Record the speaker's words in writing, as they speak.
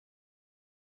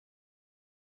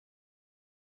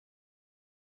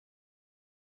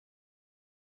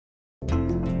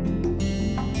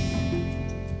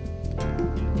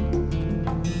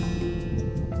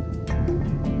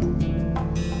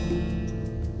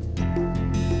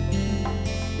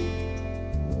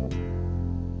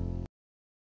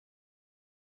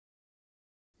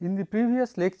In the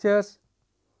previous lectures,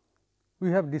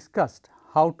 we have discussed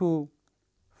how to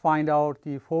find out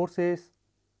the forces,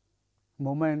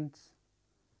 moments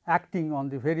acting on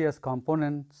the various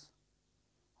components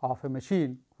of a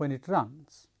machine when it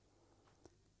runs.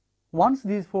 Once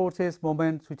these forces,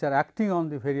 moments which are acting on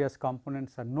the various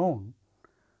components are known,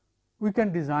 we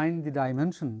can design the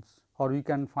dimensions or we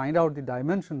can find out the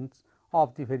dimensions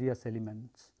of the various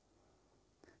elements.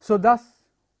 So, thus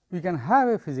we can have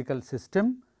a physical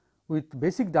system with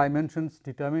basic dimensions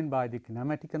determined by the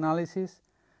kinematic analysis,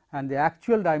 and the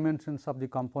actual dimensions of the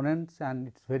components and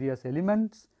its various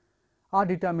elements are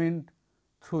determined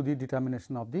through the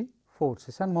determination of the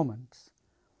forces and moments.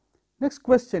 Next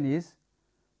question is,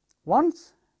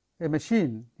 once a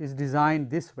machine is designed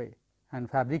this way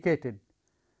and fabricated,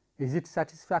 is it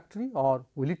satisfactory or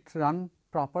will it run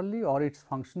properly or its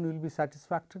function will be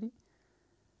satisfactory?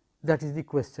 That is the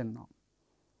question now.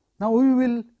 Now, we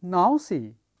will now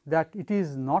see that it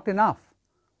is not enough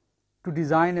to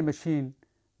design a machine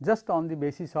just on the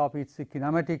basis of its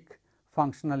kinematic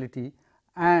functionality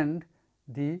and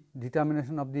the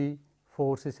determination of the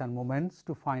forces and moments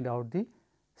to find out the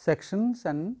sections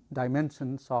and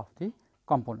dimensions of the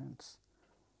components.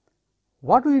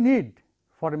 What we need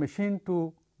for a machine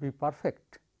to be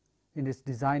perfect in its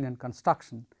design and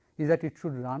construction is that it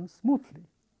should run smoothly.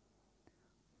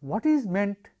 What is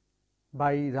meant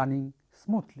by running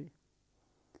smoothly?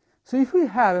 So, if we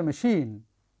have a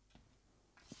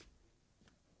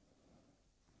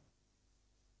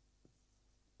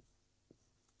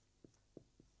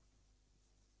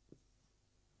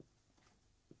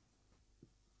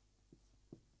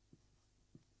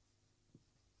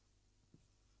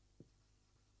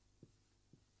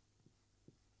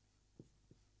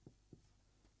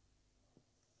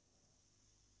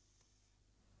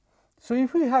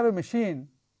machine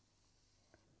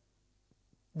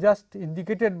just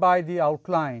indicated by the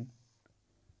outline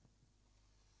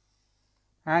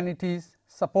and it is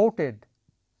supported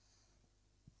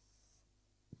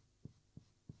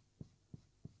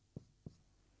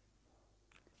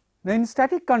then in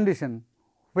static condition,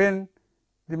 when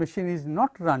the machine is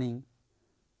not running,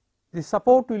 the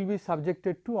support will be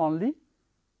subjected to only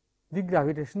the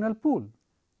gravitational pull,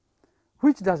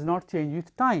 which does not change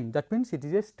with time. That means, it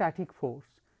is a static force,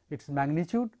 its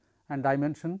magnitude and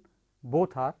dimension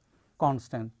both are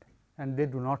constant and they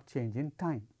do not change in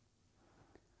time.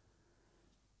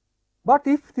 But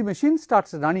if the machine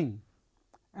starts running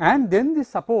and then the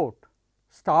support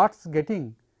starts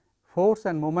getting force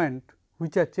and moment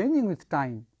which are changing with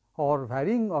time or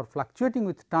varying or fluctuating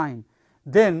with time,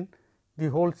 then the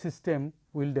whole system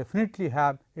will definitely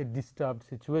have a disturbed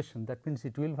situation. That means,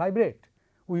 it will vibrate.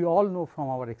 We all know from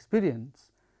our experience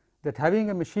that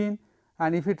having a machine,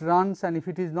 and if it runs and if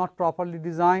it is not properly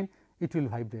designed, it will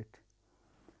vibrate.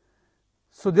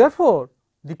 So, therefore,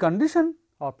 the condition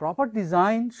or proper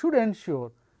design should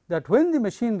ensure that when the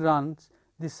machine runs,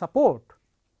 the support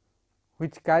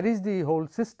which carries the whole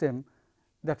system,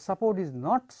 that support is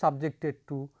not subjected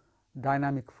to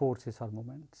dynamic forces or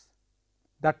moments.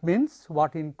 That means,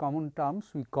 what in common terms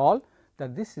we call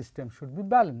that this system should be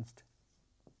balanced.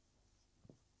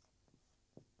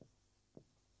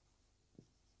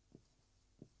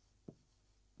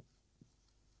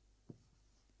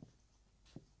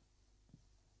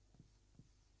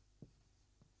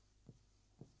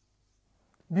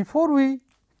 Before we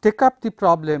take up the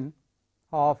problem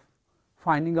of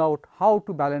finding out how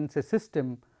to balance a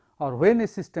system or when a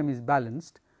system is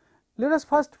balanced, let us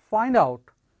first find out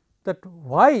that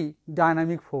why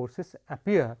dynamic forces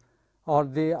appear or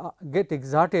they get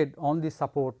exerted on the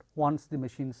support once the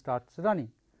machine starts running.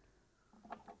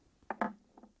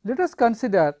 Let us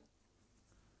consider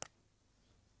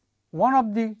one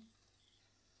of the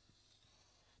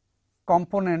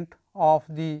component of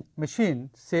the machine,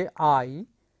 say I,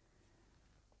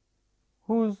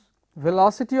 whose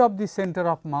velocity of the center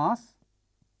of mass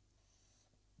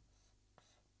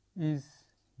is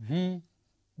v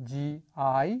g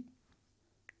I,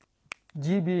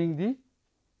 g being the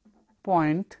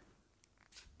point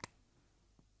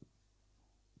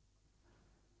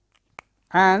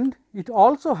and it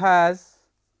also has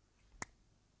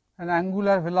an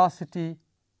angular velocity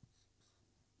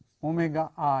omega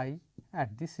I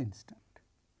at this instant.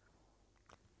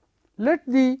 Let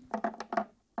the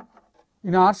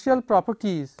inertial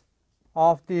properties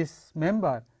of this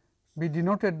member be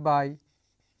denoted by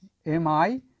m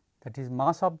I, that is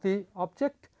mass of the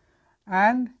object,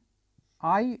 and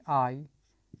I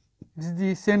is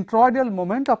the centroidal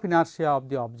moment of inertia of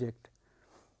the object.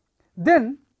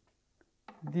 Then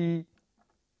the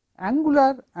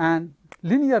angular and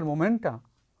linear momenta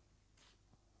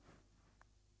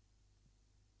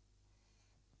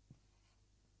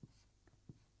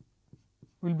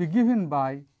will be given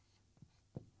by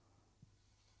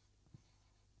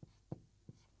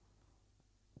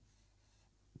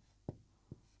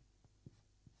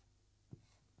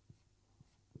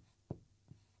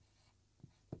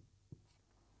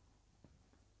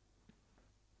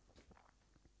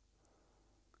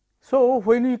So,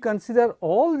 when we consider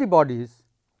all the bodies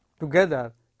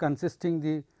together consisting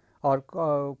the or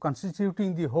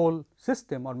constituting the whole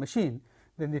system or machine,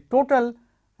 then the total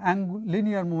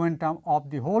linear momentum of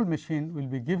the whole machine will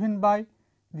be given by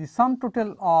the sum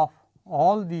total of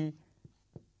all the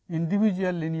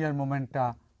individual linear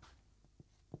momenta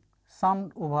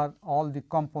summed over all the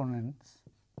components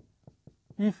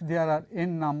if there are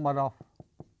n number of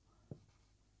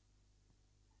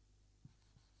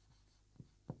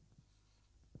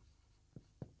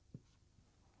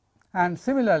and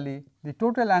similarly the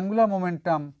total angular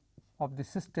momentum of the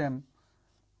system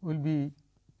will be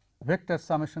vector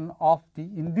summation of the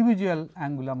individual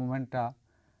angular momenta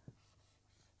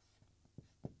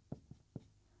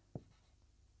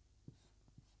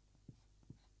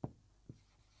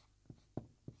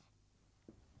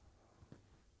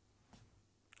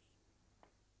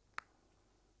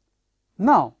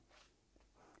Now,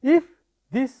 if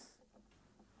this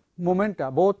momenta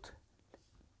both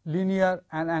linear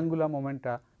and angular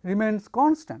momenta remains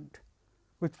constant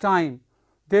with time,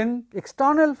 then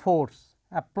external force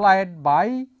applied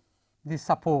by the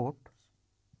support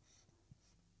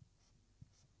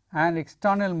and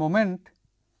external moment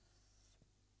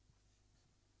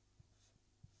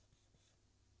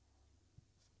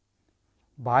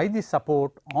by the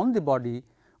support on the body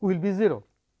will be 0.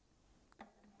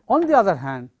 On the other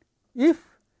hand, if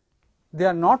they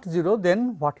are not 0,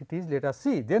 then what it is, let us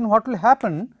see. Then what will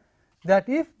happen, that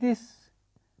if this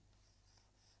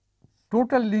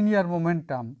total linear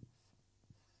momentum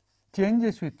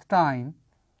changes with time,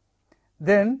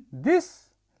 then this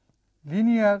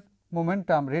linear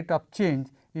momentum rate of change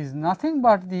is nothing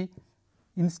but the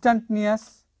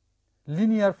instantaneous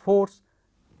linear force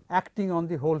acting on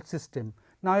the whole system.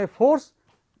 Now, a force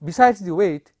besides the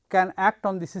weight can act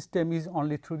on the system is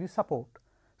only through the support.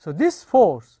 So, this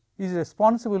force is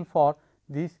responsible for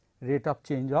this rate of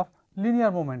change of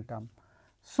linear momentum.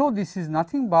 So, this is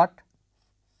nothing but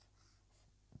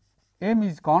m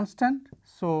is constant.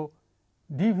 So,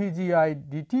 dVGI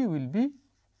dt will be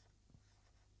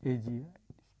AGI.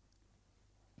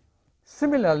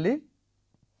 Similarly,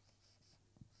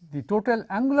 the total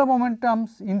angular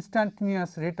momentum's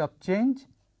instantaneous rate of change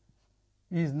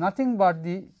is nothing but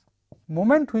the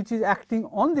moment which is acting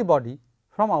on the body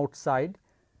from outside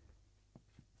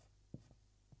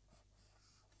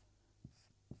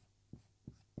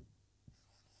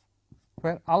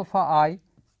where alpha I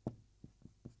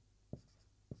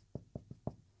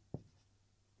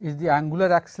is the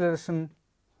angular acceleration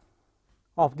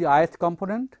of the ith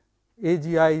component,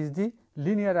 AGI is the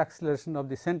linear acceleration of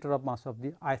the center of mass of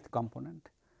the ith component.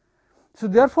 So,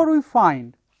 therefore, we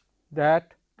find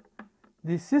that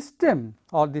the system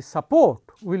or the support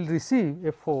will receive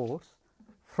a force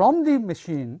from the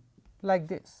machine like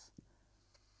this.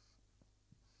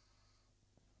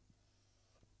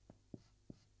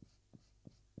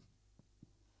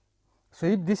 So,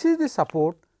 if this is the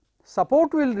support,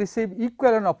 support will receive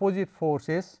equal and opposite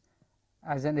forces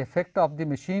as an effect of the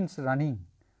machine's running.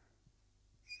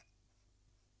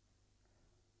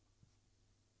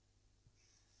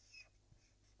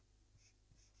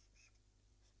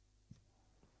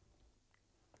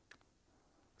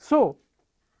 So,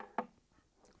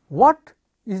 what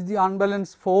is the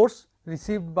unbalanced force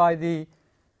received by the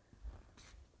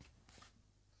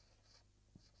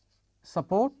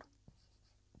support?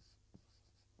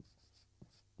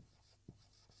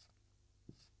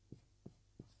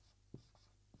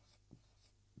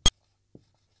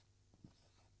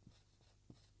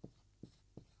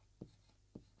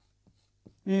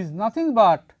 Is nothing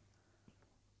but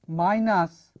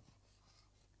minus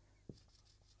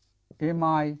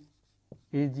mi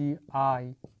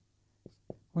AGI,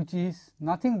 which is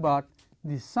nothing but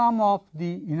the sum of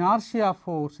the inertia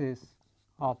forces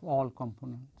of all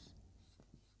components.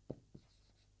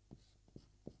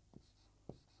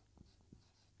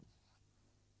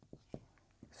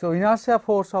 So, inertia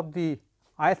force of the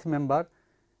ith member,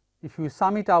 if you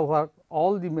sum it over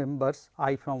all the members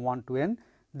I from 1 to n,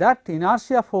 that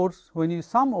inertia force when you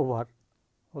sum over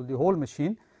the whole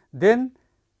machine, then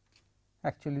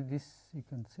actually this you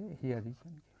can say here you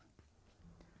can give,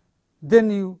 then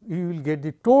you will get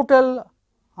the total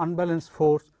unbalanced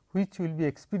force which will be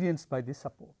experienced by the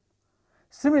support.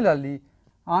 Similarly,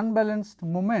 unbalanced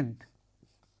moment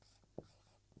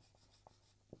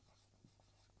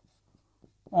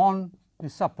on the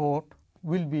support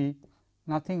will be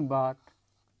nothing but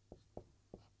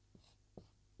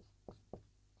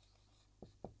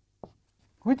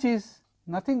which is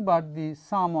nothing but the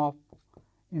sum of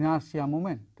inertia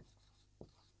moment.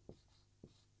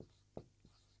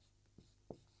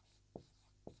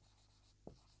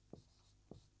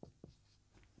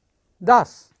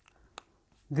 Thus,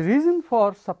 the reason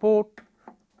for support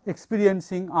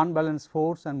experiencing unbalanced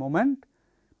force and moment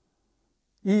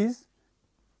is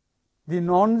the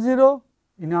non-zero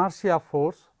inertia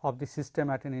force of the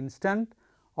system at an instant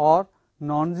or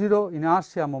non-zero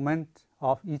inertia moment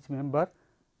of each member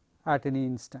at any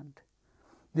instant.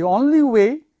 The only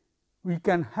way we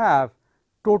can have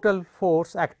total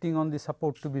force acting on the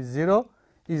support to be 0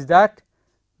 is that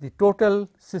the total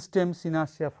system's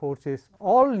inertia forces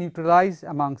all neutralize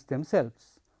amongst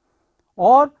themselves,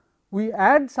 or we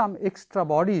add some extra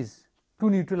bodies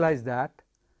to neutralize that,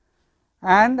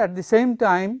 and at the same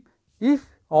time if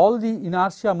all the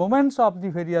inertia moments of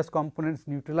the various components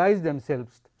neutralize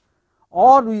themselves,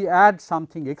 or we add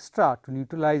something extra to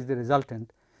neutralize the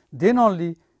resultant, then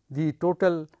only the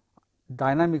total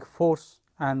dynamic force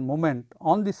and moment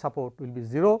on the support will be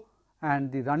 0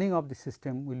 and the running of the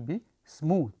system will be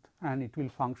smooth and it will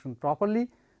function properly.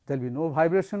 There will be no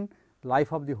vibration,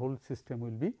 life of the whole system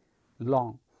will be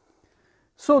long.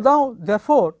 So, now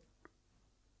therefore,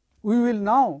 we will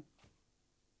now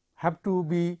have to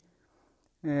be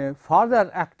further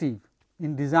active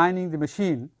in designing the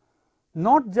machine,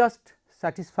 not just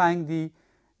satisfying the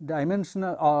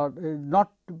dimensional or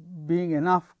not being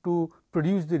enough to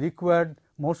produce the required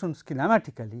motions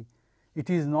kinematically. It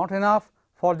is not enough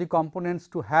for the components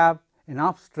to have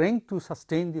enough strength to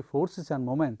sustain the forces and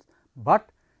moments,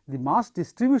 but the mass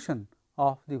distribution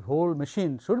of the whole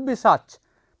machine should be such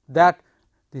that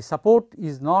the support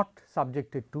is not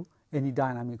subjected to any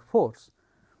dynamic force.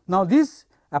 Now, this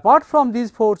apart from these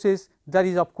forces, there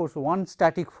is of course one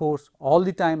static force all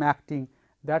the time acting,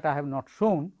 that I have not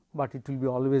shown, but it will be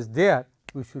always there.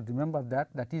 We should remember that,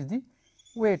 that is the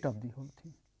weight of the whole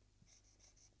thing.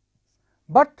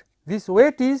 But this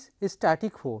weight is a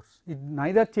static force, it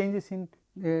neither changes in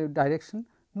direction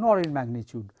nor in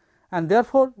magnitude, and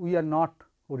therefore, we are not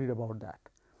worried about that.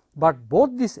 But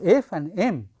both this F and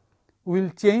m will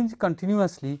change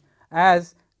continuously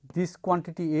as this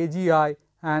quantity AGI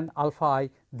and alpha I,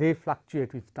 they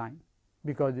fluctuate with time,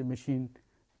 because the machine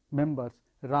members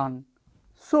run.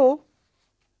 So,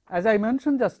 as I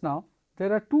mentioned just now,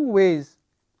 there are two ways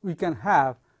we can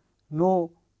have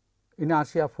no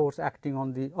inertia force acting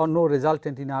on the, or no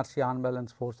resultant inertia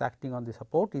unbalanced force acting on the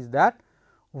support, is that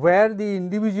where the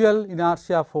individual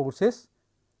inertia forces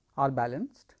are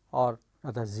balanced or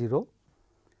rather 0,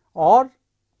 or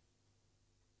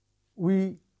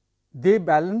they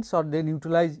balance or they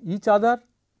neutralize each other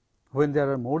when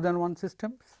there are more than one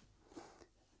systems,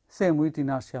 same with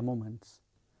inertia moments.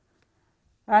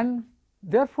 And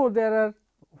therefore, there are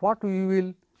what we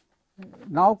will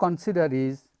now consider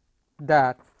is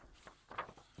that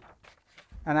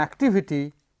an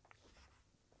activity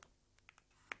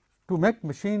to make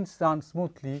machines run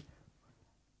smoothly,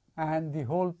 and the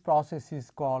whole process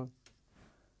is called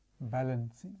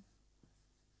balancing.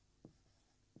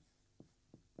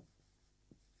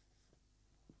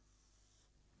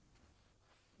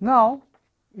 Now,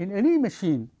 in any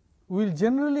machine we will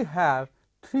generally have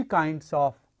three kinds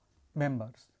of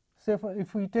members. Say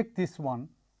if we take this one,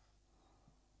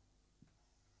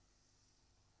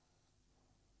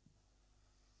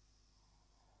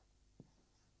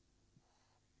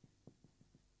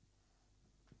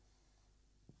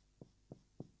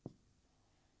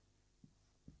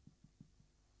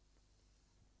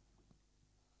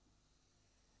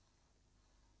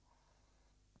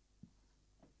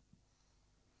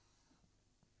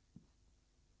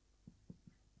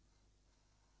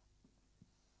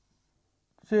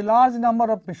 so a large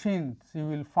number of machines you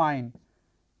will find,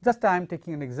 just I am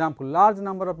taking an example, large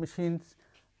number of machines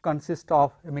consist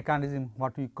of a mechanism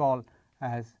what we call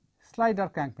as slider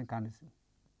crank mechanism.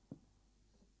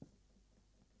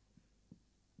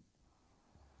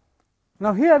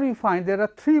 Now, here we find there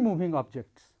are three moving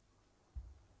objects.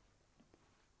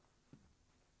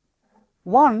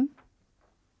 One,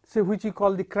 say which we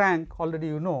call the crank, already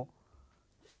you know,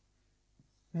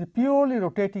 is a purely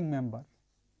rotating member.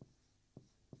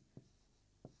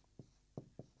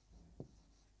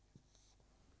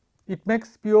 It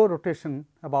makes pure rotation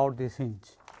about this hinge.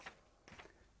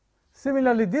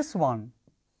 Similarly, this one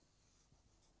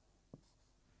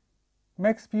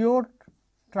makes pure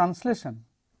translation.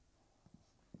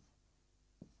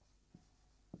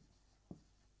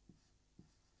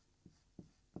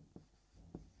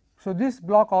 So, this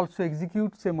block also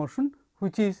executes a motion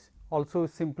which is also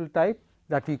simple type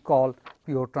that we call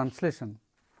pure translation.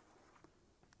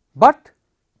 But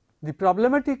the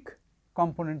problematic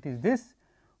component is this,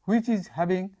 which is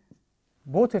having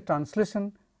both a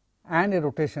translation and a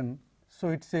rotation. So,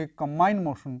 it is a combined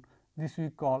motion, this we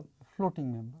call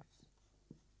floating members.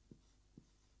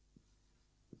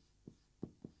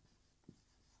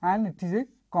 And it is a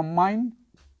combined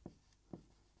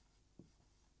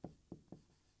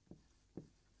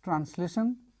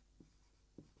translation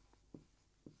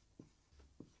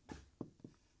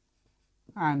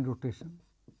and rotation.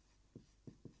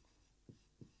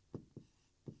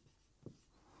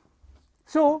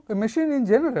 So, a machine in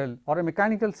general or a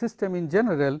mechanical system in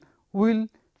general will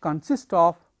consist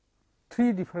of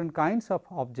three different kinds of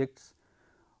objects.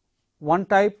 One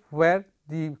type where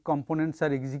the components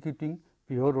are executing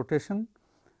pure rotation.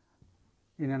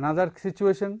 In another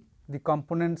situation, the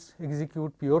components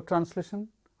execute pure translation,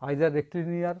 either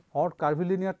rectilinear or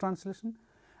curvilinear translation.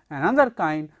 Another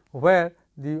kind where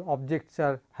the objects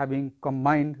are having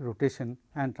combined rotation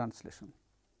and translation.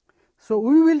 So,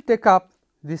 we will take up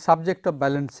the subject of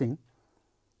balancing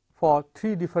for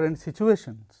three different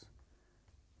situations.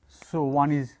 So,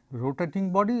 one is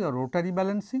rotating body or rotary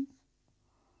balancing.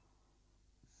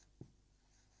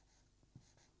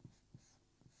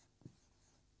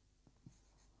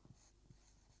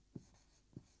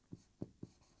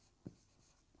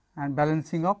 And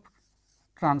balancing of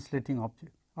translating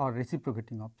object or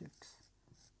reciprocating objects.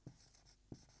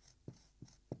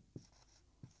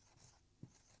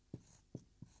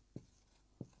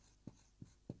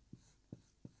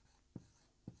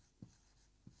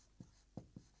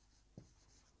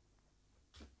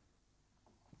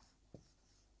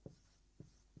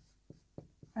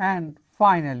 And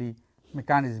finally,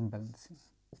 mechanism balancing.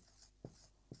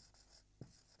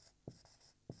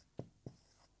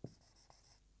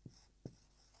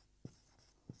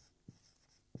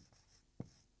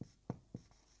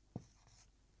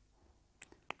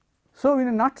 So, in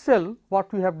a nutshell,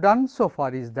 what we have done so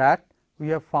far is that we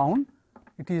have found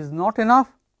it is not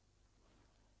enough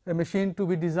a machine to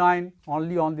be designed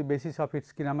only on the basis of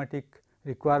its kinematic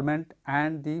requirement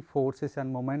and the forces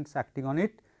and moments acting on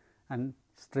it and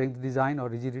strength design or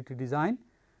rigidity design.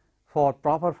 For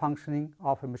proper functioning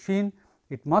of a machine,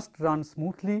 it must run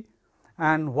smoothly,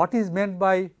 and what is meant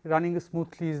by running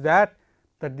smoothly is that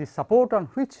the support on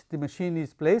which the machine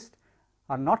is placed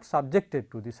are not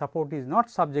subjected to, the support is not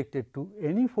subjected to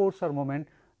any force or moment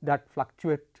that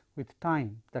fluctuate with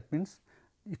time. That means,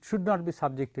 it should not be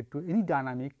subjected to any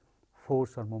dynamic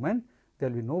force or moment, there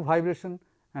will be no vibration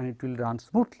and it will run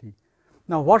smoothly.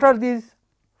 Now, what are these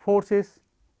forces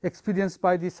experienced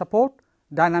by the support?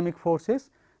 Dynamic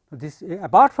forces. This,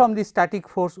 apart from the static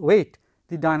force weight,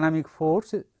 the dynamic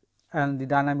force and the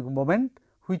dynamic moment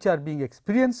which are being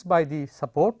experienced by the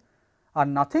support are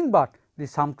nothing but the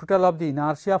sum total of the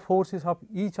inertia forces of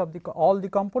each of the all the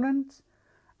components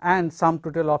and sum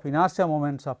total of inertia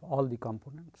moments of all the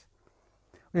components.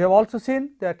 We have also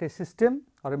seen that a system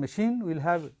or a machine will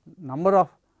have number of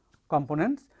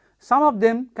components. Some of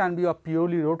them can be of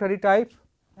purely rotary type.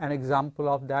 An example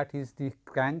of that is the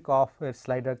crank of a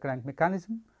slider crank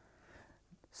mechanism.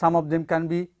 Some of them can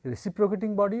be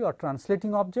reciprocating body or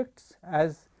translating objects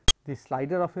as the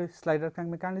slider of a slider crank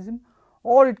mechanism,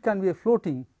 or it can be a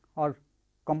floating or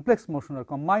complex motion or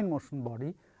combined motion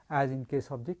body as in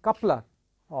case of the coupler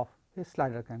of a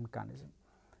slider crank mechanism.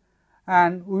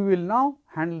 And we will now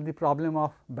handle the problem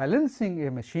of balancing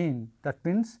a machine, that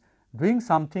means doing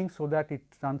something so that it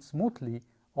runs smoothly,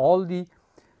 all the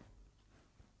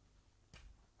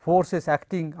forces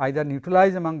acting either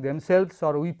neutralize among themselves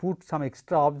or we put some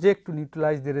extra object to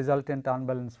neutralize the resultant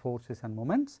unbalanced forces and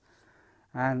moments,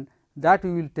 and that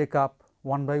we will take up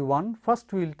one by one.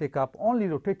 First, we will take up only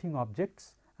rotating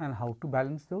objects and how to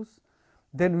balance those.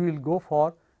 Then we will go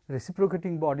for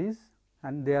reciprocating bodies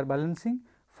and their balancing.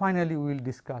 Finally, we will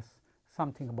discuss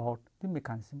something about the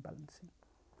mechanism balancing.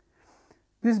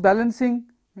 These balancing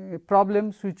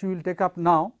problems which we will take up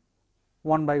now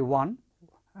one by one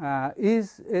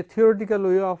is a theoretical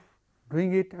way of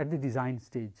doing it at the design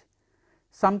stage.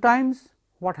 Sometimes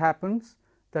what happens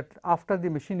that after the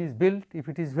machine is built, if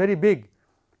it is very big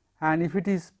and if it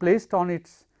is placed on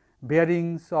its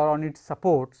bearings or on its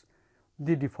supports,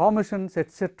 the deformations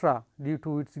etc., due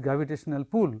to its gravitational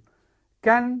pull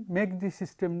can make the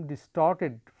system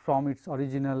distorted from its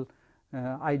original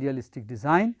idealistic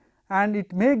design, and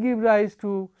it may give rise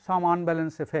to some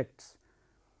unbalanced effects.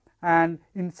 And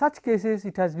in such cases,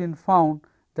 it has been found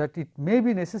that it may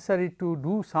be necessary to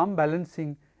do some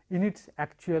balancing in its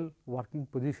actual working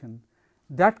position.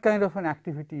 That kind of an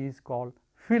activity is called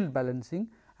field balancing,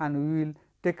 and we will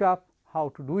take up how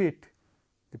to do it,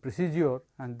 the procedure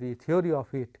and the theory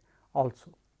of it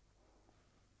also.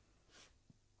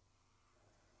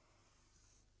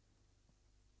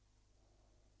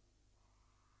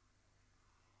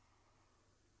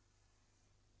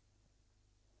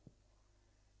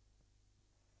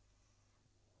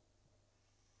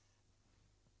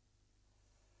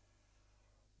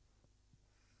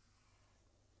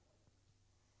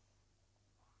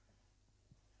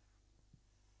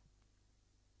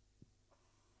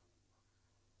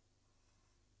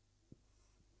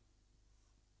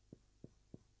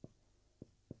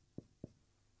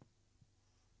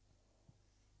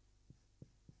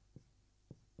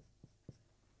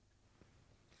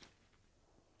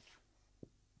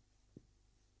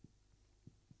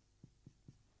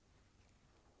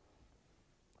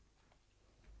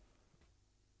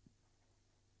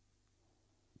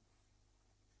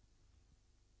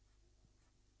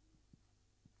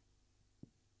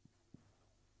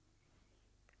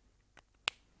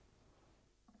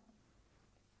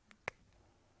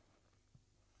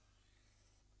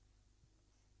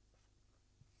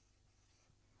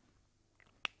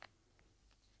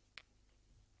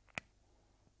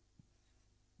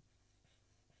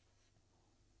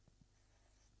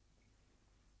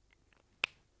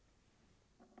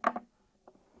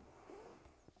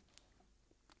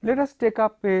 Let us take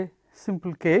up a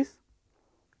simple case.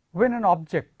 When an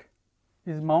object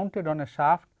is mounted on a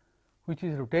shaft which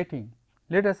is rotating,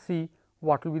 let us see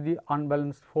what will be the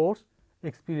unbalanced force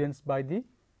experienced by the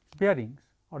bearings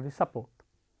or the support.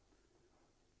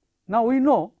 Now, we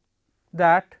know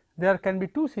that there can be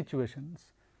two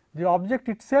situations. The object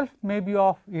itself may be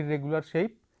of irregular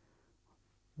shape,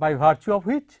 by virtue of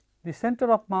which the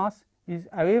center of mass is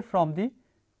away from the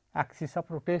axis of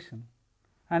rotation,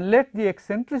 and let the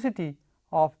eccentricity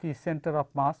of the center of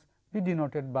mass be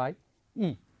denoted by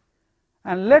E,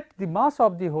 and let the mass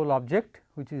of the whole object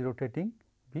which is rotating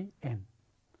be m.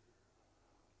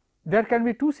 There can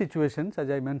be two situations, as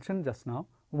I mentioned just now.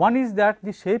 One is that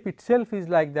the shape itself is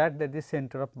like that the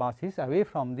center of mass is away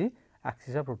from the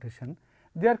axis of rotation.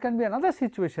 There can be another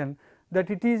situation that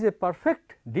it is a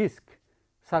perfect disc,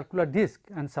 circular disc,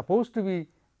 and supposed to be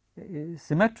a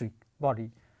symmetric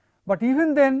body, but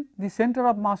even then the center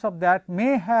of mass of that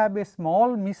may have a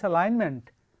small misalignment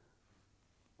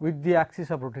with the axis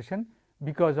of rotation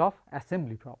because of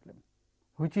assembly problem,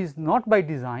 which is not by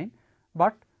design,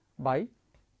 but by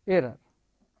error.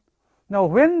 Now,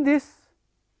 when this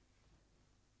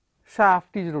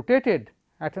shaft is rotated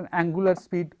at an angular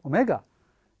speed omega,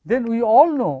 then we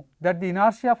all know that the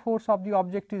inertia force of the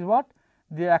object is what?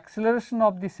 The acceleration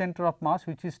of the center of mass,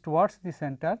 which is towards the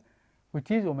center, which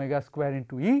is omega square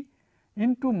into E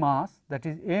into mass, that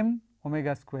is m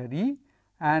omega square E,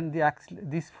 and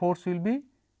this force will be,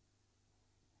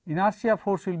 inertia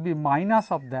force will be minus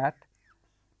of that.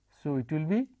 So, it will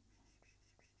be,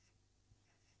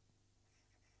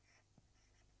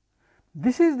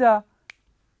 this is the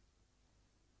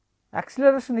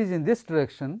acceleration is in this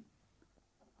direction,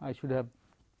 I should have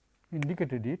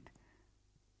indicated it,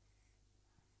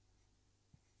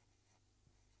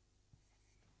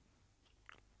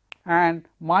 and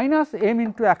minus m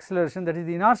into acceleration, that is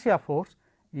the inertia force,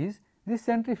 is the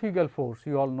centrifugal force,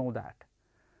 you all know that.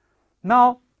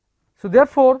 Now, so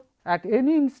therefore, at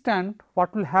any instant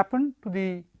what will happen to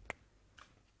the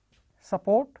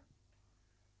support?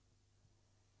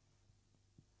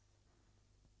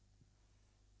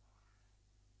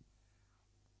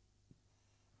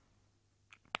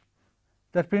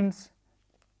 That means,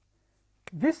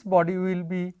 this body will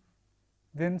be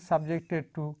then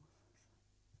subjected to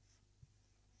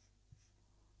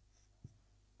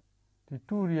the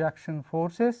two reaction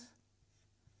forces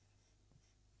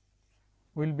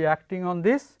will be acting on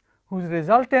this, whose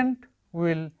resultant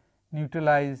will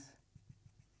neutralize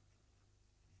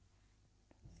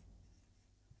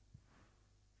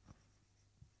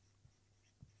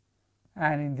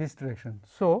and in this direction.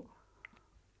 So,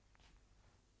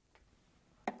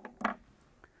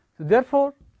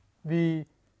 therefore,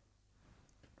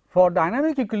 for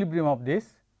dynamic equilibrium of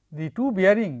this, the two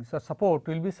bearings or support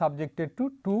will be subjected to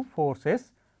two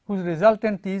forces whose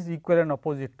resultant is equal and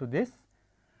opposite to this,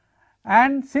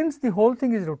 and since the whole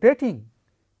thing is rotating,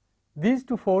 these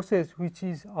two forces which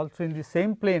is also in the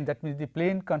same plane, that means the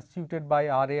plane constituted by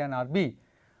R A and R B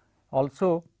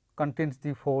also contains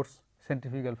the force,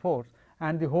 centrifugal force,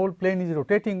 and the whole plane is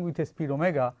rotating with a speed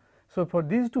omega. So, for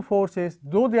these two forces,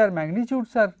 though their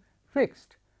magnitudes are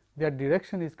fixed, their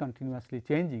direction is continuously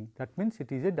changing, that means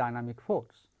it is a dynamic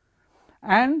force.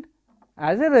 And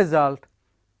as a result,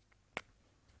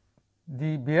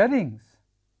 the bearings,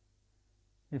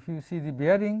 if you see the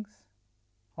bearings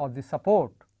or the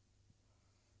support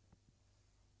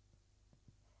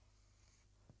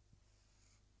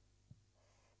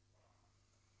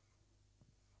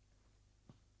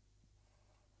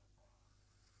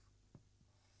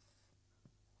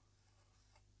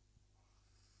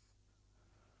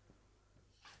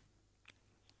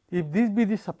if this be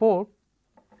the support,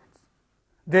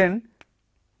 then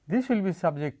this will be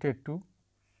subjected to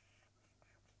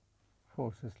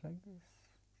forces like this.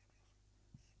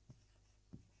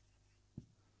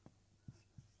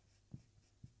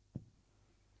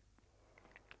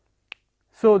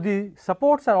 So, the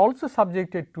supports are also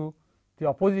subjected to the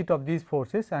opposite of these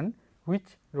forces and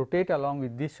which rotate along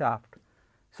with this shaft.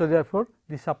 So, therefore,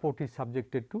 the support is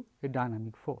subjected to a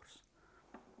dynamic force.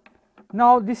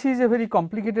 Now, this is a very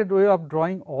complicated way of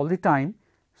drawing all the time.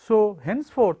 So,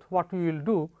 henceforth what we will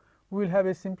do, we will have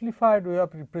a simplified way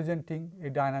of representing a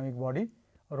dynamic body,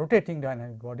 a rotating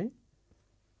dynamic body.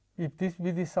 If this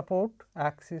be the support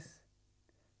axis,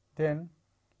 then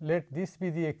let this be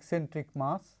the eccentric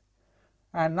mass.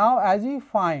 And now, as we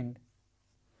find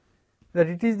that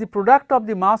it is the product of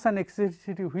the mass and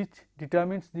eccentricity which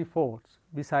determines the force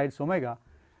besides omega,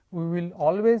 we will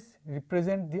always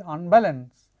represent the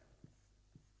unbalance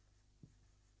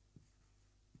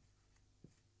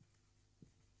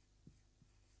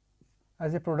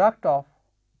as a product of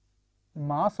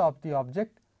mass of the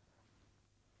object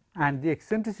and the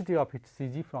eccentricity of its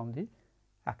CG from the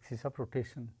axis of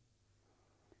rotation.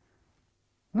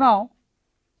 Now,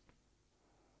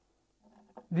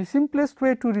 the simplest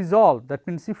way to resolve, that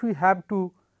means, if we have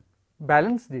to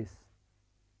balance this,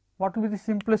 what will be the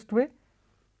simplest way?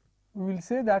 We will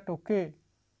say that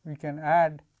we can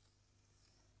add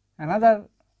another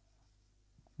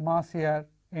mass here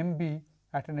m b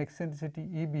at an eccentricity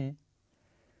E b,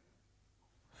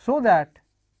 so that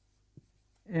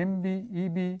m b E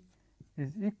b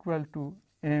is equal to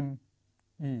m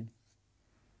e.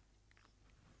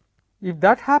 If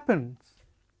that happens,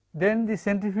 then the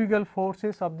centrifugal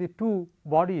forces of the two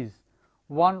bodies,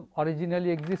 one originally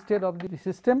existed of the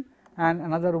system and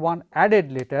another one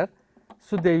added later.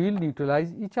 So, they will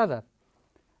neutralize each other,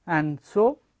 and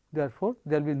so therefore,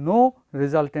 there will be no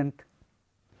resultant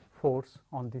force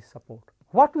on this support.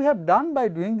 What we have done by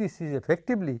doing this is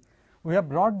effectively we have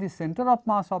brought the center of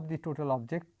mass of the total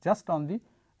object just on the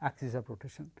axis of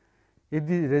rotation. If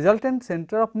the resultant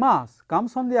center of mass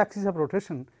comes on the axis of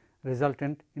rotation,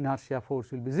 resultant inertia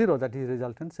force will be 0, that is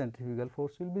resultant centrifugal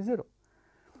force will be 0.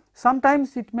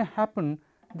 Sometimes it may happen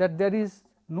that there is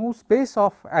no space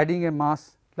of adding a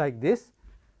mass like this.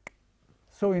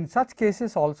 So, in such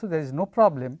cases also there is no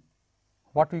problem.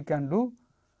 What we can do?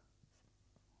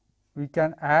 We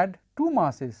can add two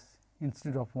masses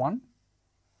instead of one.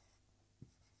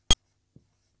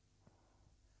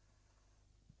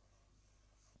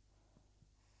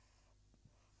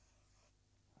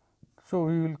 So,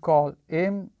 we will call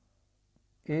m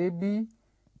a b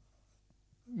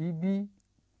e b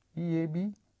e a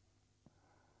b,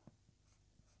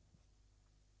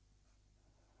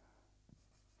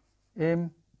 m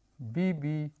b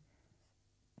b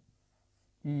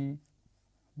e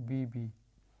b b,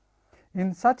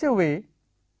 in such a way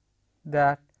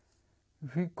that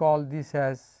we call this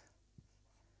as,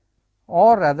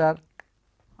 or rather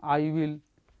I will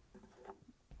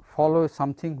follow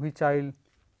something which I will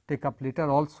take up later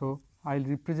also. I will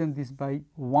represent this by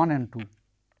 1 and 2.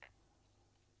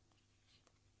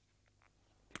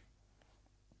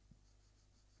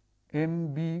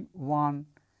 M b 1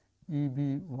 E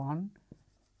b 1,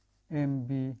 M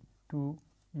b 2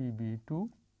 E b 2.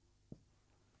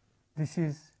 This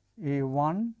is A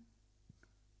 1,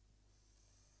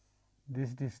 this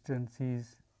distance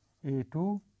is A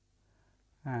 2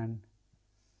 and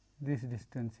this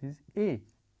distance is A.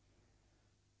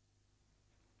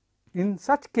 In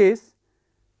such case,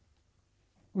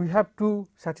 we have to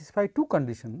satisfy two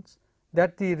conditions,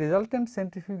 that the resultant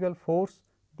centrifugal force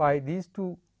by these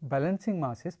two balancing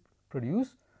masses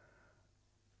produced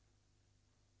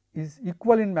is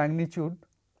equal in magnitude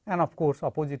and of course,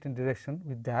 opposite in direction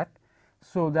with that.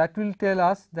 So, that will tell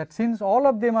us that since all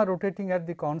of them are rotating at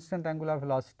the constant angular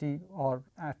velocity or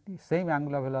at the same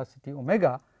angular velocity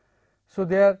omega, so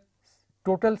their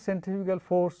total centrifugal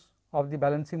force of the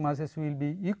balancing masses will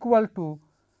be equal to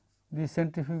the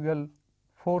centrifugal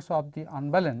force of the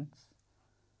unbalance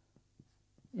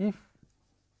if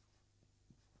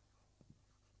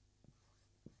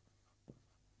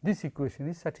this equation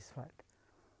is satisfied.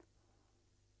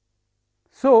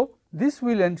 So, this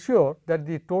will ensure that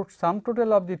the sum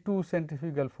total of the two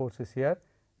centrifugal forces here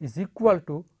is equal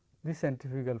to the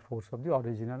centrifugal force of the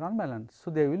original unbalance.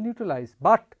 So, they will neutralize,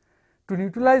 but to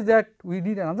neutralize that we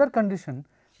need another condition,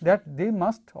 that they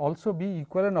must also be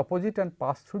equal and opposite and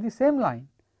pass through the same line.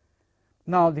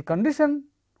 Now, the condition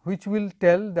which will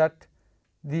tell that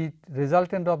the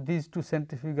resultant of these two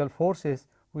centrifugal forces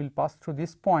will pass through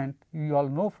this point, you all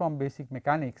know from basic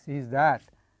mechanics, is that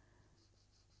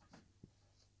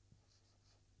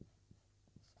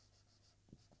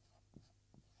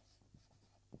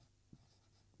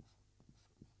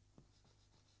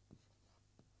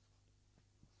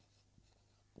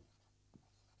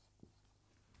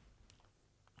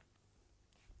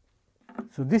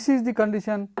so this is the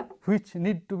condition which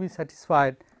need to be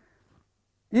satisfied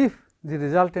if the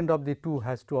resultant of the two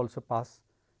has to also pass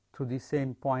through the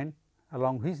same point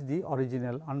along which the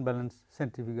original unbalanced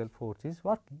centrifugal force is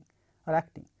working or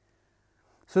acting.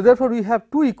 So, therefore, we have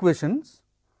two equations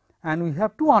and we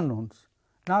have two unknowns.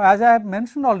 Now, as I have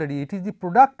mentioned already, it is the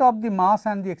product of the mass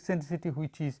and the eccentricity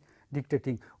which is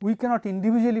dictating. We cannot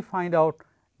individually find out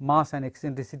mass and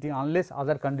eccentricity unless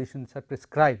other conditions are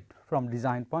prescribed from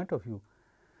design point of view,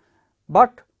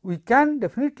 but we can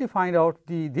definitely find out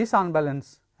this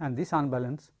unbalance and this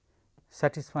unbalance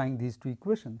satisfying these two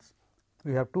equations.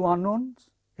 We have two unknowns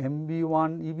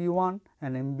MB1 EB1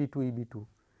 and MB2 EB2.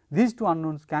 These two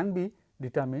unknowns can be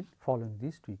determined following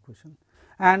these two equations,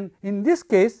 and in this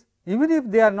case even if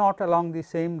they are not along the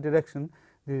same direction,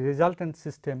 the resultant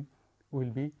system will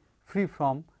be free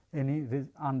from any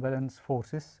unbalanced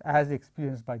forces as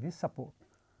experienced by the support.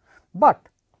 But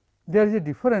there is a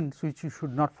difference which you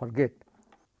should not forget.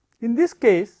 In this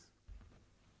case,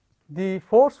 the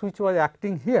force which was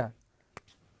acting here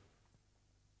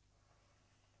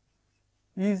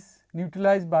is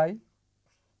neutralized by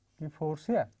the force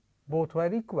here, both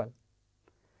were equal.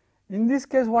 In this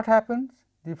case, what happens?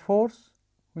 The force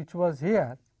which was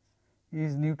here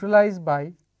is neutralized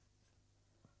by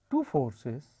two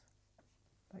forces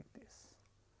like this.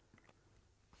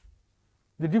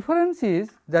 The difference is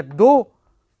that though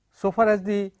so far as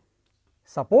the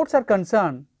supports are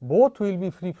concerned, both will be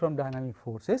free from dynamic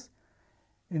forces.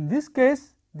 In this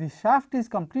case, the shaft is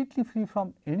completely free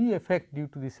from any effect due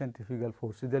to the centrifugal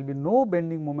forces. There will be no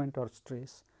bending moment or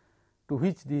stress to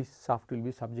which the shaft will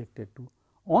be subjected to.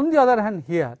 On the other hand,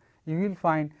 here you will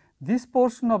find this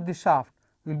portion of the shaft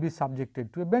will be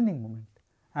subjected to a bending moment,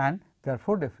 and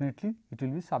therefore, definitely it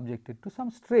will be subjected to some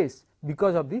stress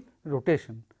because of the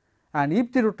rotation. And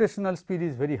if the rotational speed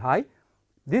is very high,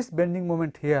 this bending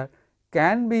moment here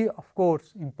can be of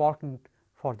course important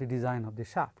for the design of the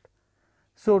shaft.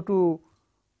 So, to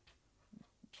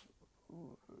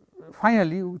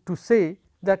finally to say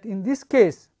that in this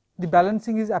case the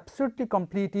balancing is absolutely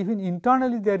complete, even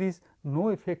internally there is no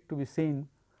effect to be seen,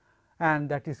 and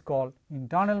that is called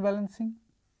internal balancing.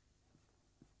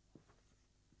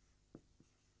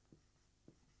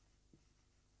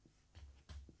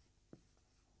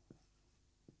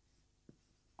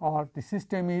 Or the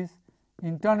system is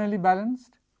internally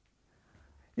balanced.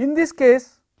 In this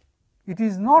case, it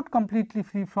is not completely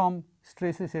free from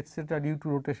stresses etcetera due to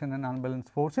rotation and unbalanced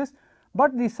forces,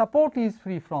 but the support is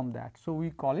free from that. So,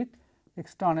 we call it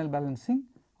external balancing,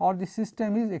 or the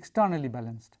system is externally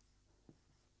balanced.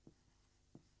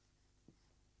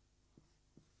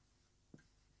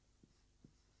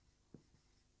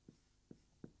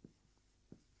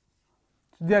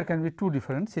 So, there can be two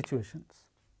different situations.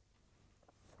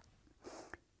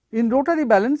 In rotary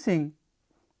balancing,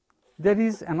 there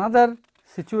is another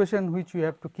situation which we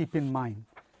have to keep in mind.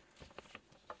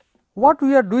 What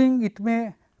we are doing, it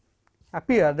may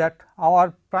appear that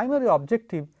our primary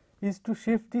objective is to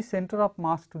shift the center of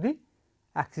mass to the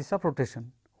axis of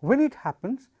rotation. When it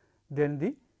happens, then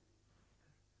the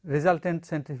resultant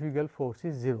centrifugal force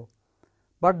is 0,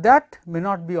 but that may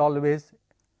not be always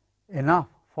enough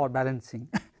for balancing.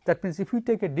 That means, if we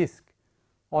take a disc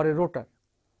or a rotor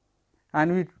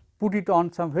and we put it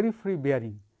on some very free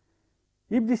bearing,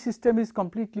 if the system is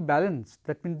completely balanced,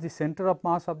 that means the center of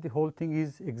mass of the whole thing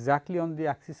is exactly on the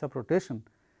axis of rotation,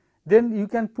 then you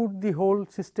can put the whole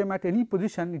system at any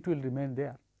position, it will remain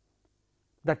there.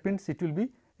 That means, it will be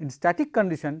in static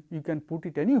condition, you can put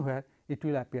it anywhere, it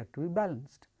will appear to be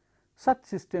balanced. Such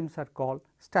systems are called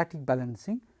static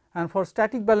balancing, and for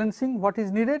static balancing what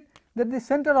is needed? That the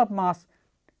center of mass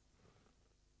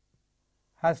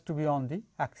has to be on the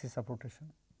axis of rotation.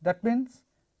 That means,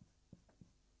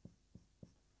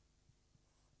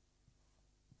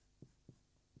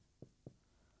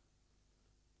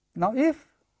 now if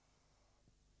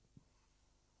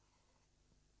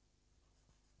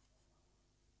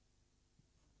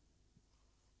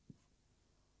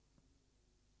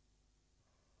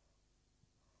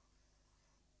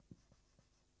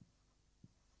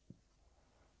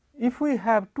we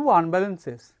have two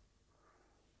unbalances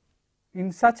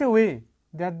in such a way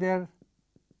that their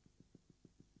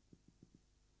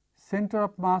center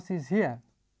of mass is here,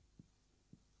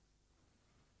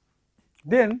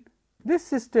 then this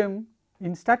system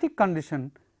in static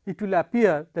condition it will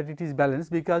appear that it is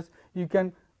balanced, because you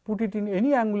can put it in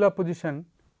any angular position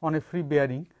on a free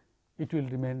bearing, it will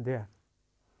remain there.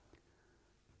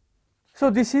 So,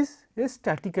 this is a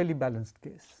statically balanced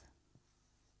case.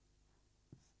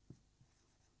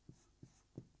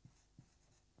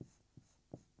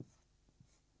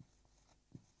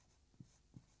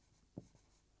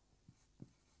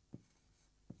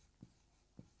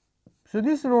 So,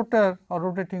 this rotor or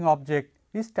rotating object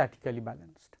is statically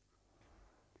balanced.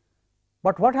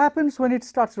 But what happens when it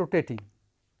starts rotating?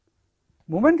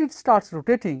 Moment it starts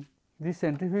rotating, these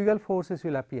centrifugal forces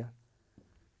will appear,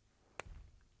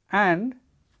 and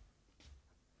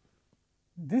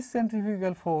this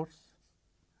centrifugal force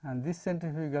and this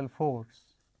centrifugal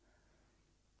force,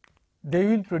 they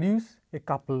will produce a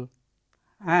couple,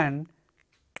 and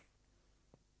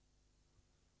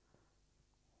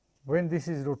when this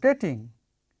is rotating,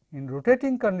 in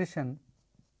rotating condition,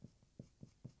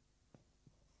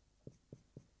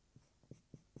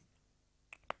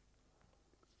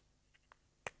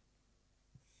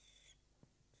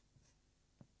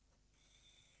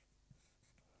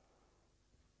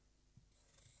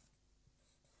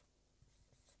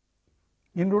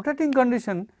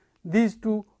 these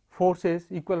two forces,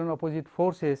 equal and opposite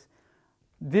forces,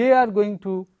 they are going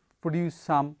to produce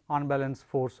some unbalanced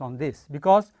force on this,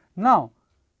 because now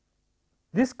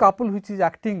this couple which is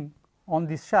acting on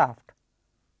this shaft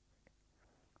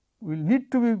will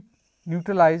need to be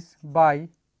neutralized by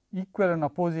equal and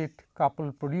opposite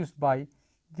couple produced by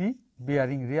the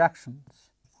bearing reactions,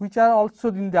 which are also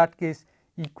in that case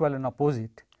equal and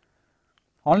opposite.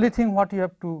 Only thing what you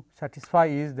have to satisfy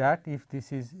is that if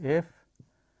this is F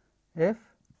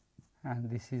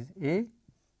and this is A,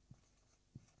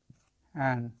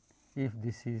 and if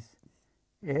this is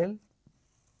L,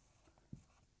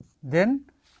 then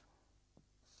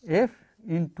F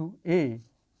into A,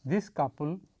 this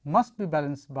couple must be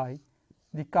balanced by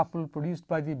the couple produced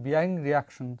by the bearing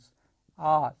reactions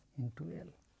R into L.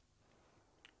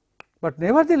 But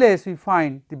nevertheless, we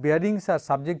find the bearings are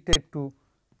subjected to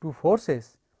two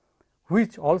forces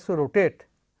which also rotate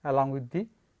along with the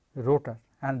rotor,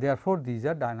 and therefore, these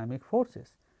are dynamic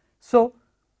forces. So,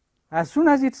 as soon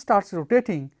as it starts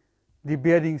rotating, the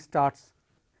bearing starts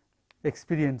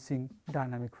experiencing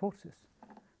dynamic forces.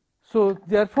 So,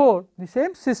 therefore, the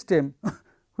same system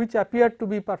which appeared to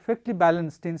be perfectly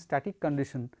balanced in static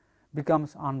condition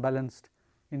becomes unbalanced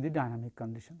in the dynamic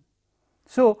condition.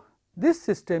 So, this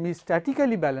system is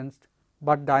statically balanced,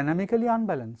 but dynamically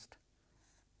unbalanced.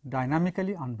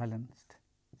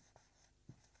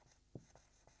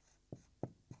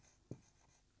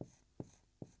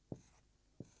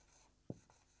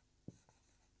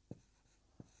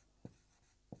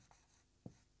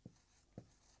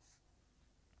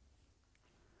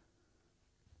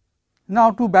 Now,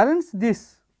 to balance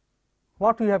this,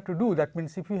 what we have to do, that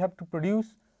means, if we have to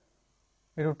produce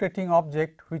a rotating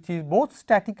object which is both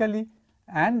statically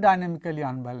and dynamically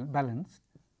unbalanced,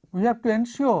 we have to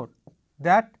ensure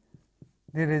that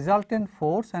the resultant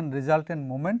force and resultant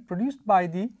moment produced by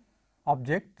the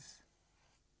objects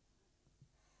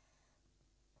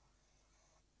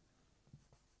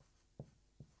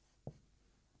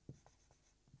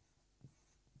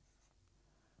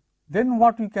then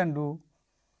what we can do,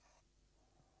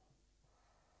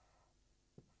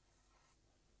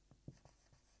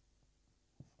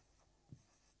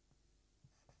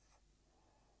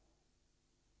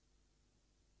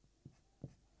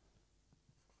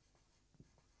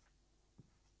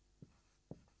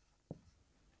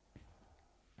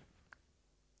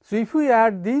 so if we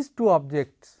add these two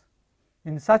objects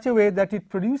in such a way that it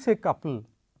produce a couple,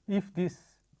 if this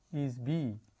is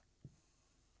B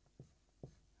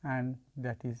and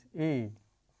that is A,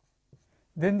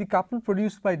 then the couple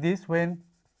produced by this when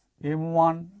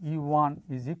M1 E1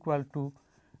 is equal to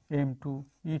M2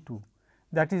 E2,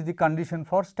 that is the condition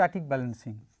for static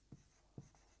balancing.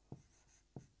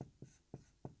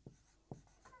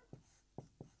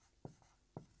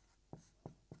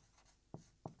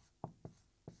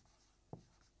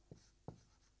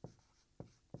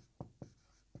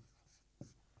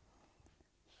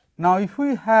 Now, if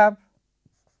we have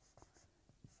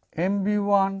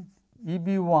MB1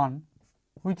 EB1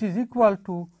 which is equal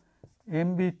to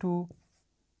MB2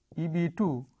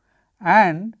 EB2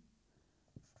 and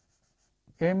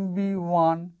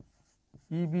MB1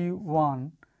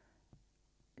 EB1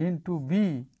 into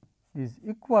B is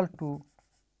equal to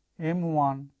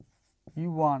M1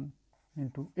 E1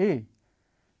 into A,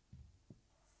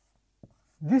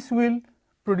 this will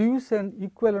produce an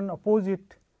equal and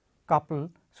opposite couple.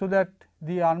 So, that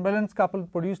the unbalanced couple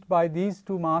produced by these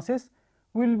two masses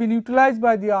will be neutralized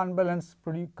by the unbalanced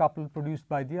couple produced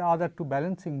by the other two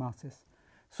balancing masses.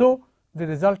 So, the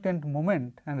resultant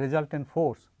moment and resultant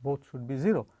force both should be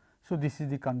 0. So, this is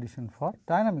the condition for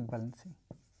dynamic balancing.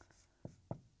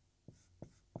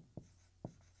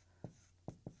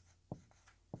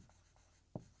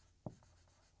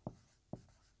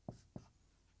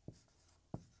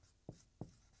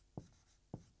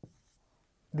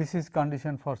 This is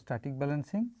condition for static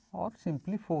balancing or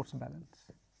simply force balance.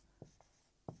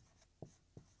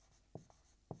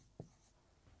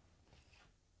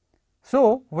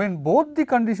 So, when both the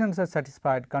conditions are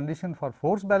satisfied, condition for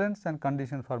force balance and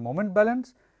condition for moment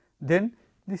balance, then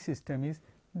the system is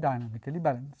dynamically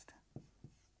balanced.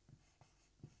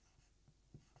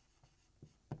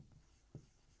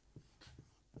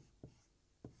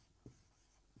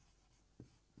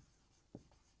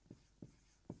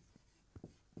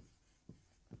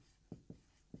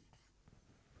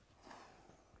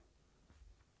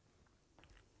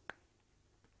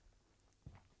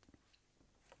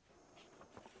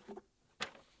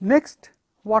 Next,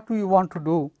 what we want to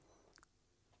do,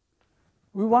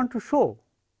 we want to show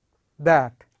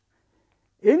that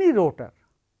any rotor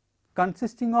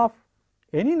consisting of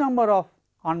any number of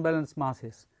unbalanced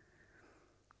masses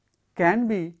can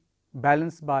be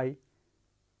balanced by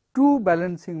two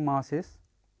balancing masses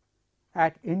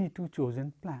at any two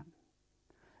chosen plane.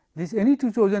 These any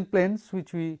two chosen planes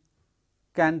which we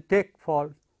can take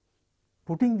for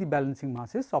putting the balancing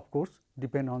masses, of course,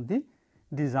 depend on the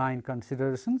design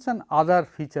considerations and other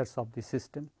features of the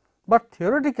system. But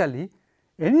theoretically,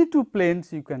 any two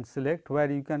planes you can select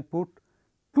where you can put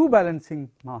two balancing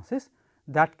masses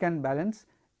that can balance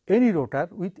any rotor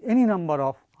with any number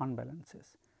of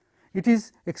unbalances. It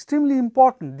is extremely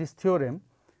important, this theorem,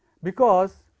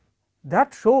 because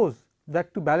that shows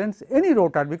that to balance any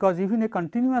rotor, because even a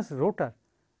continuous rotor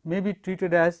may be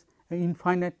treated as an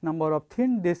infinite number of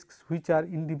thin discs which are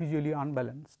individually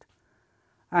unbalanced.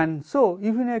 And so,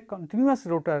 even a continuous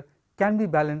rotor can be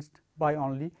balanced by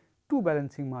only two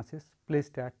balancing masses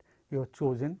placed at your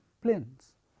chosen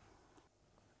planes.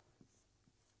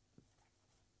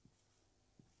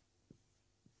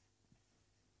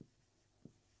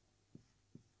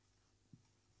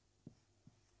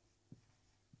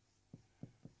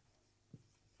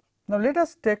 Now, let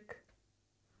us take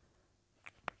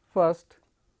first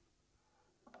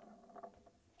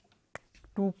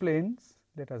two planes.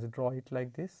 Let us draw it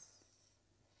like this.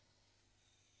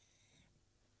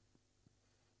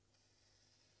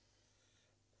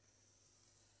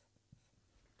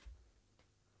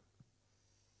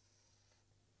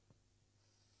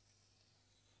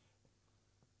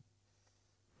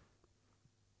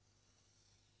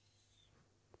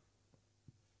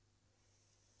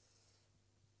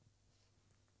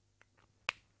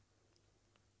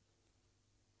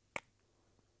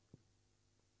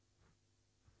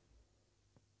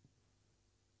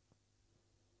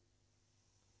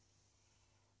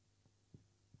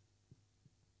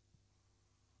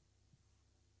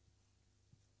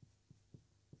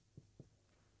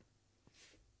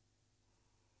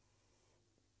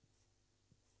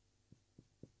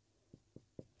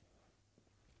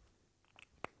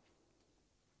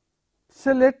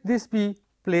 So, let this be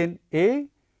plane A,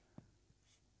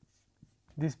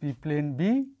 this be plane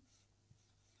B,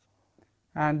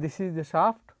 and this is the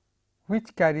shaft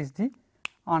which carries the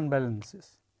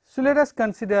unbalances. So, let us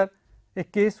consider a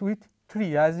case with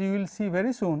 3, as you will see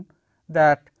very soon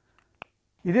that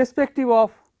irrespective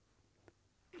of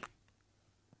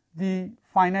the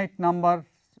finite number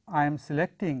I am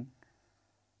selecting,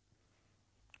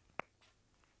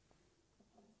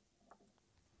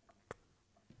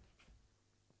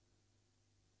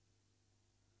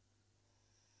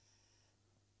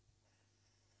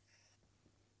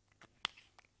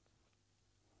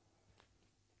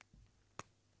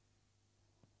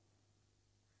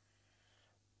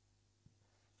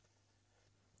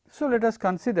 so let us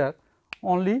consider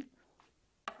only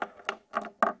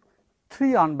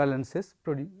 3 unbalances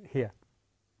here,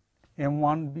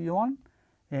 M1 B1,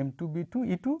 M2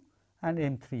 B2 E2 and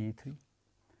M3 E3.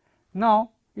 Now,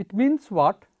 it means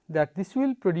what? That this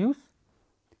will produce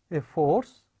a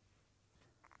force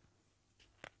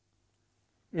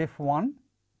F1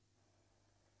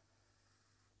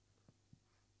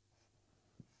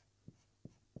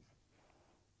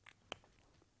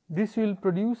 this will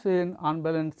produce an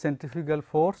unbalanced centrifugal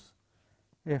force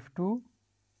F2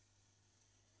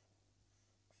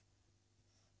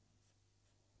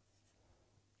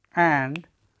 and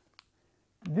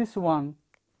this one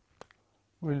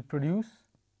will produce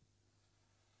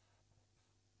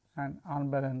and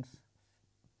unbalanced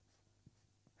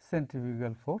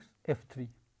centrifugal force F3.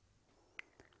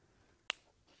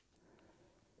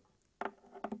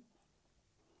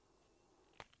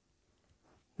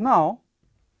 Now,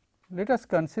 let us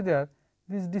consider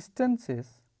these distances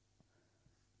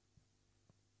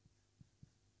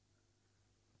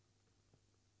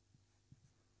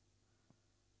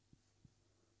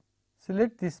so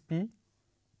let this be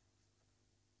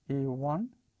A1,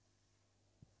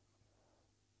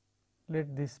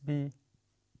 let this be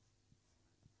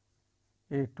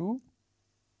A2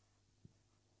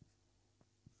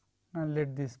 and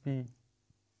let this be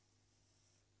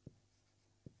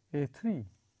A3,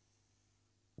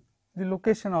 the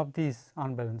location of these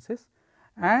unbalances,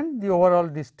 and the overall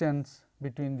distance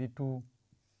between the two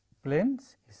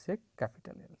planes is a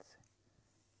capital L, say,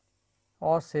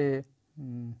 or say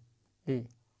A.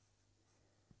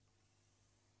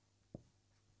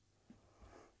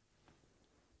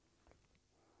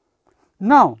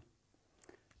 Now,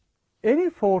 any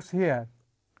force here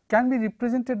can be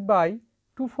represented by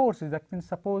two forces. That means,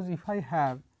 suppose if I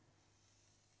have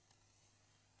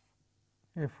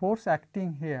a force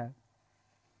acting here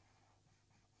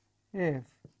F,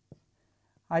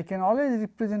 I can always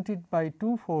represent it by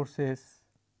two forces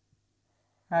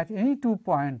at any 2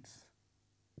 points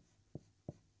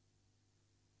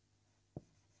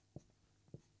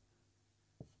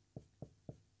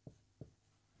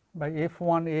by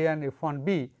F1A and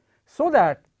F1B, so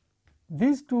that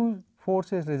these two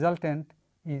forces resultant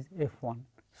is F1.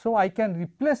 So, I can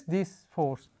replace this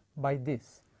force by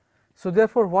this. So,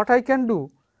 therefore, what I can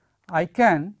do? I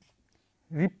can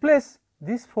replace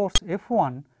this force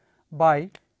F1 by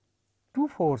two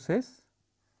forces,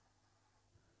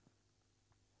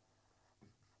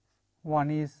 one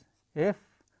is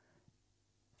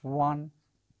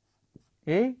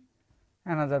F1A,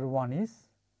 another one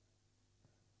is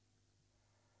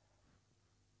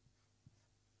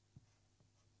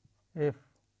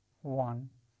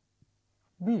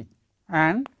F1B,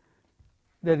 and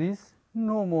there is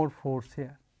no more force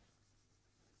here.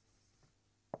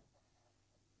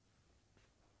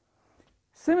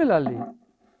 Similarly,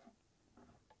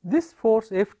 this force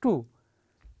F2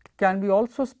 can be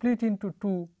also split into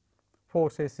two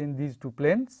forces in these two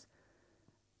planes,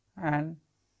 and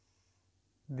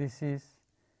this is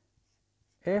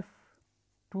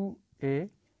F2A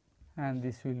and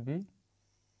this will be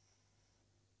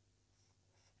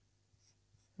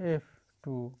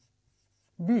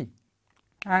F2B.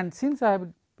 And since I have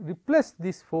replaced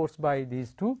this force by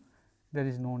these two, there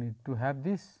is no need to have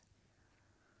this.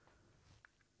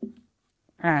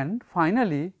 And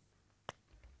finally,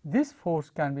 this force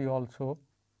can be also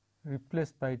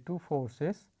replaced by two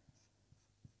forces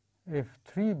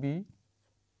F3B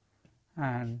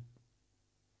and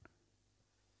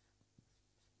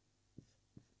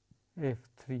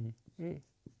F3A.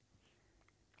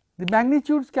 The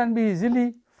magnitudes can be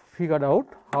easily figured out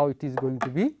how it is going to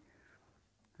be.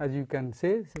 As you can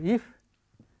say, if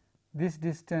this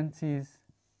distance is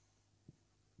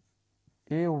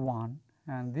A1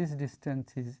 and this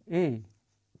distance is A,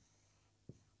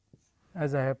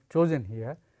 as I have chosen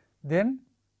here, then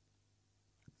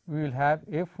we will have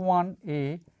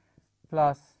F1A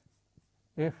plus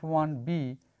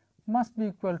F1B must be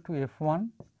equal to F1,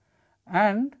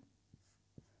 and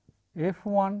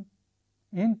F1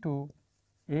 into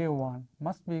A1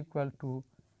 must be equal to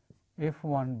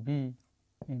F1B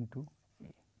into A.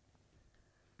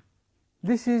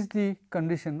 This is the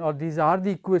condition, or these are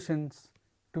the equations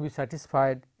to be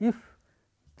satisfied if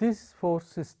this force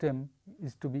system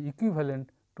is to be equivalent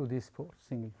to this force,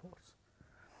 single force.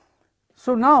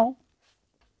 So, now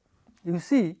you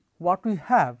see what we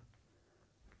have,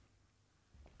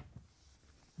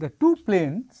 the two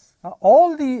planes,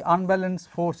 all the unbalanced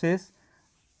forces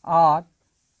are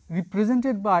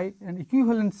represented by an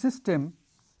equivalent system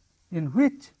in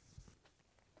which,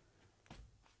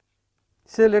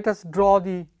 say, let us draw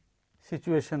the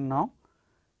situation now.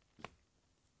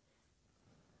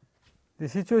 The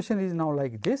situation is now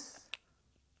like this,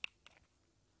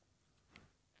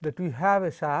 that we have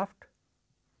a shaft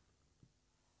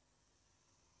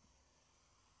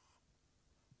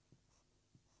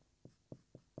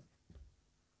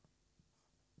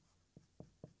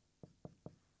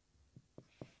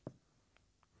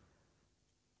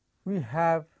we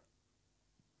have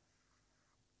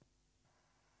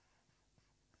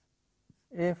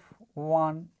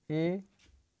F1A,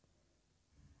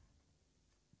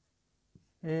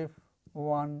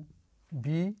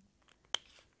 F1B,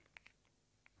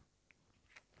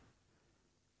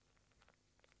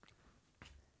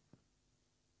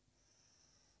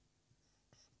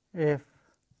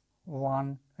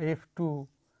 F1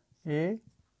 F2A,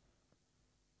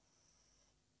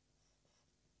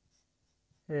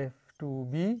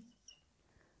 F2B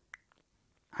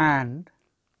and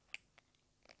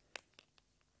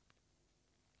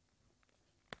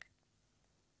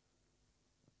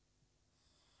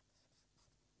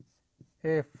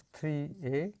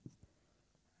F3A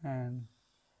and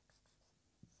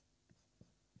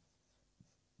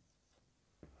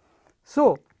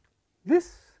so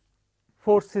this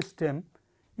force system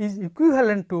is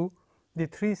equivalent to the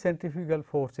 3 centrifugal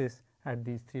forces at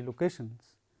these 3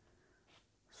 locations.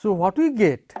 So, what we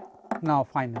get now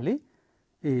finally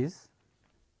is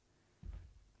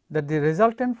that the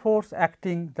resultant force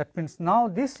acting, that means now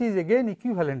this is again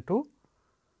equivalent to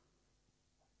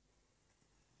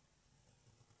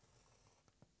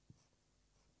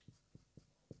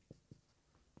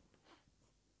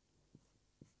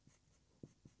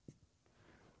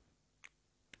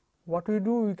what we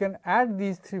do, we can add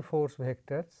these 3 force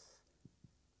vectors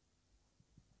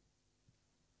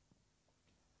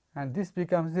and this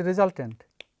becomes the resultant.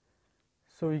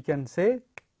 So, we can say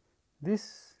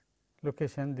this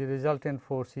location the resultant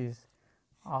force is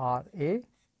R A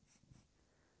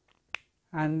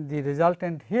and the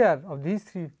resultant here of these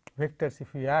 3 vectors,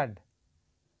 if we add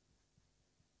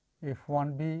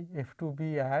F1B,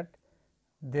 F2B add,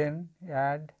 then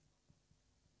add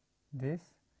this.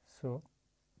 So,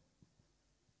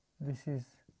 this is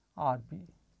RB.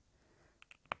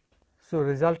 So,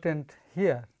 resultant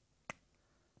here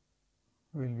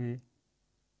will be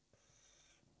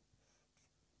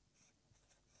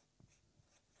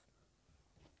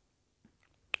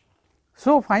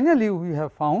so finally, we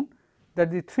have found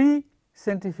that the 3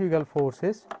 centrifugal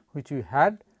forces which we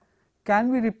had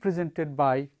can be represented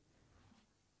by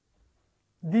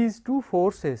these 2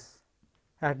 forces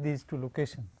at these 2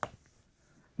 locations.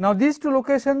 Now, these 2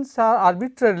 locations are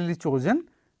arbitrarily chosen,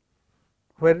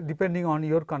 where depending on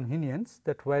your convenience,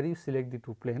 that where you select the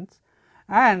 2 planes,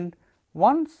 and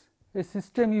once a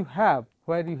system you have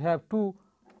where you have 2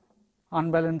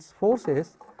 unbalanced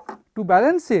forces, to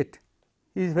balance it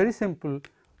is very simple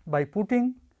by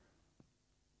putting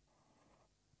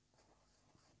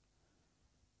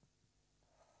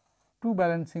two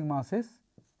balancing masses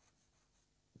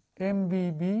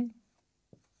MBB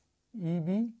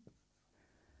EB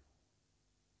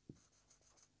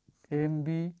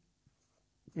MB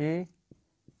A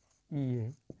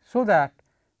EA, so that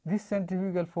this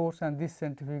centrifugal force and this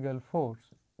centrifugal force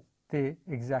they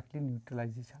exactly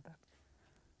neutralize each other.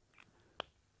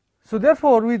 So,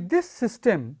 therefore, with this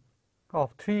system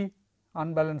of 3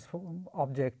 unbalanced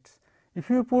objects, if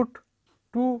you put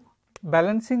 2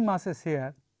 balancing masses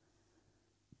here,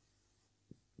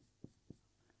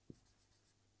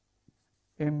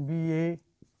 MBA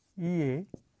EA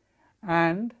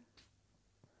and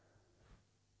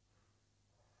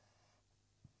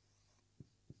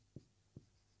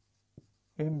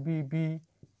MBB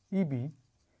EB,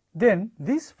 then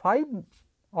these 5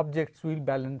 objects will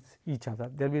balance each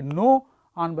other. There will be no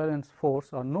unbalanced force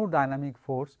or no dynamic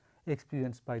force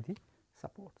experienced by the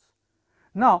supports.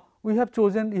 Now, we have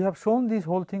chosen, you have shown this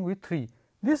whole thing with 3.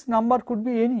 This number could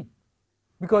be any,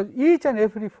 because each and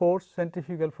every force,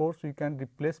 centrifugal force, we can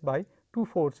replace by 2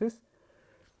 forces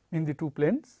in the 2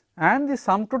 planes, and the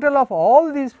sum total of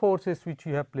all these forces which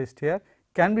we have placed here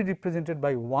can be represented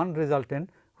by one resultant,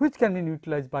 which can be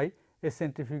neutralized by a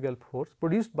centrifugal force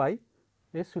produced by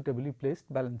a suitably placed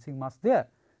balancing mass there.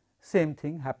 Same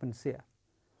thing happens here.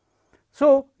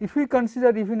 So, if we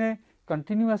consider even a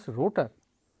continuous rotor,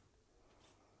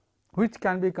 which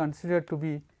can be considered to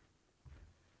be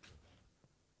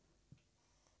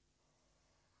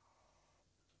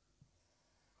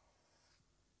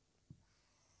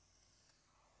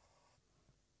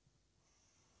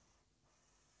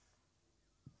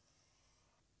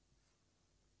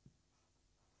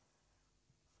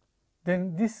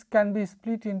then this can be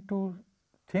split into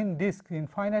thin discs,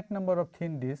 infinite number of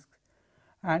thin discs,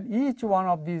 and each one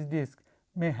of these discs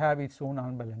may have its own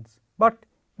unbalance, but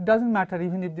it does not matter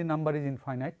even if the number is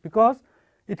infinite, because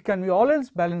it can be always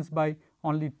balanced by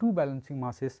only 2 balancing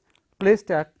masses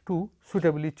placed at 2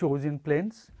 suitably chosen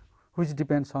planes, which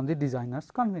depends on the designer's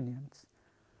convenience.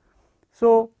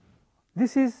 So,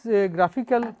 this is a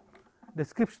graphical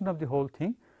description of the whole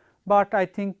thing, but I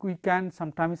think we can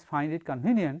sometimes find it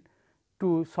convenient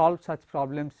to solve such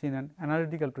problems in an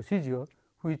analytical procedure,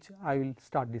 which I will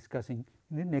start discussing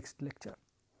in the next lecture.